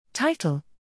Title: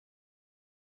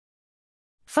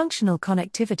 Functional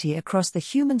connectivity across the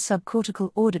human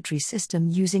subcortical auditory system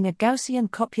using a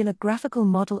Gaussian copula graphical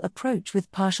model approach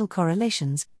with partial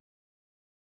correlations.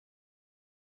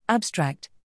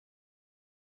 Abstract: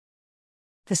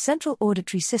 The central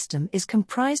auditory system is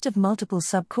comprised of multiple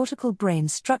subcortical brain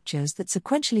structures that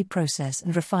sequentially process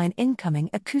and refine incoming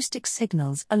acoustic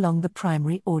signals along the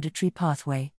primary auditory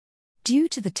pathway. Due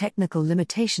to the technical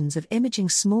limitations of imaging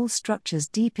small structures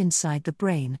deep inside the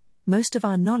brain, most of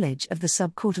our knowledge of the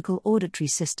subcortical auditory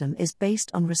system is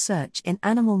based on research in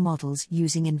animal models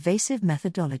using invasive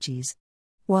methodologies.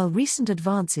 While recent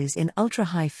advances in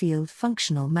ultra-high field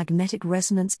functional magnetic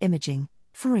resonance imaging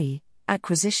 (FRI)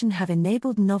 acquisition have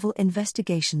enabled novel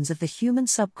investigations of the human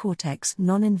subcortex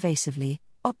non-invasively,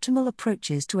 optimal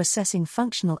approaches to assessing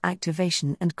functional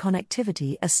activation and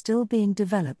connectivity are still being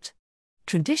developed.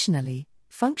 Traditionally,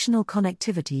 functional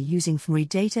connectivity using fMRI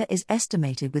data is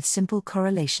estimated with simple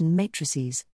correlation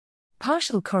matrices.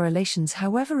 Partial correlations,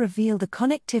 however, reveal the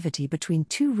connectivity between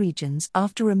two regions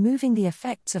after removing the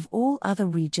effects of all other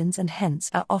regions and hence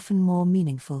are often more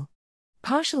meaningful.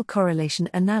 Partial correlation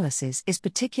analysis is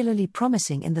particularly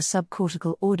promising in the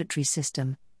subcortical auditory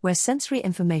system, where sensory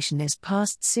information is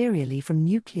passed serially from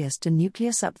nucleus to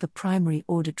nucleus up the primary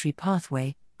auditory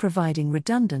pathway, providing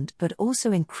redundant but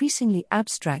also increasingly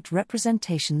abstract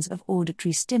representations of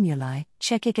auditory stimuli.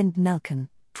 Chekik and Nelken,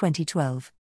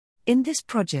 2012. In this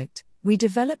project, we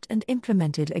developed and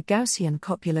implemented a Gaussian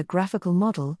copula graphical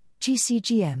model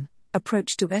 (GCGM)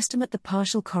 approach to estimate the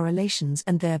partial correlations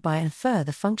and thereby infer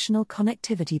the functional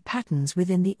connectivity patterns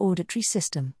within the auditory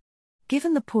system.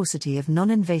 Given the paucity of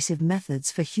non-invasive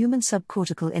methods for human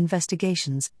subcortical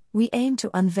investigations, we aim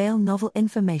to unveil novel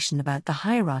information about the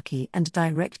hierarchy and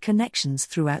direct connections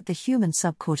throughout the human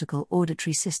subcortical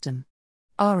auditory system.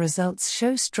 Our results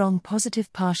show strong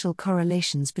positive partial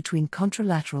correlations between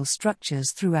contralateral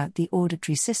structures throughout the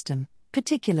auditory system,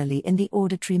 particularly in the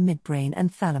auditory midbrain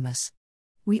and thalamus.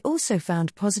 We also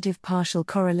found positive partial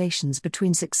correlations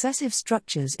between successive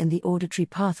structures in the auditory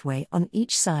pathway on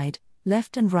each side,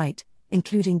 left and right,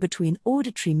 including between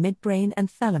auditory midbrain and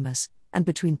thalamus, and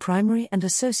between primary and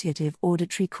associative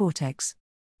auditory cortex.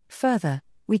 Further,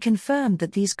 we confirmed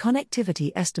that these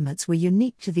connectivity estimates were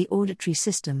unique to the auditory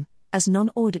system, as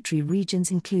non-auditory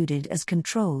regions included as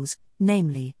controls,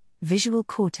 namely, visual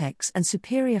cortex and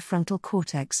superior frontal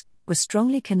cortex, were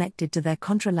strongly connected to their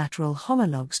contralateral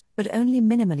homologues but only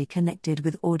minimally connected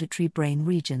with auditory brain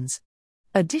regions.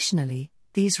 Additionally,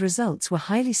 these results were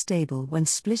highly stable when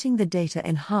splitting the data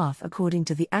in half according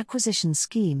to the acquisition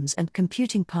schemes and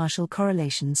computing partial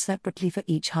correlations separately for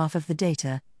each half of the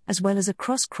data, as well as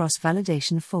across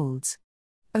cross-validation folds.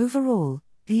 Overall,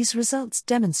 these results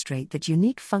demonstrate that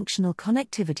unique functional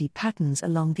connectivity patterns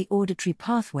along the auditory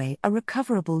pathway are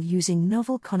recoverable using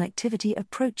novel connectivity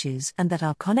approaches and that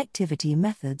our connectivity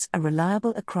methods are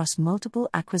reliable across multiple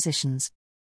acquisitions.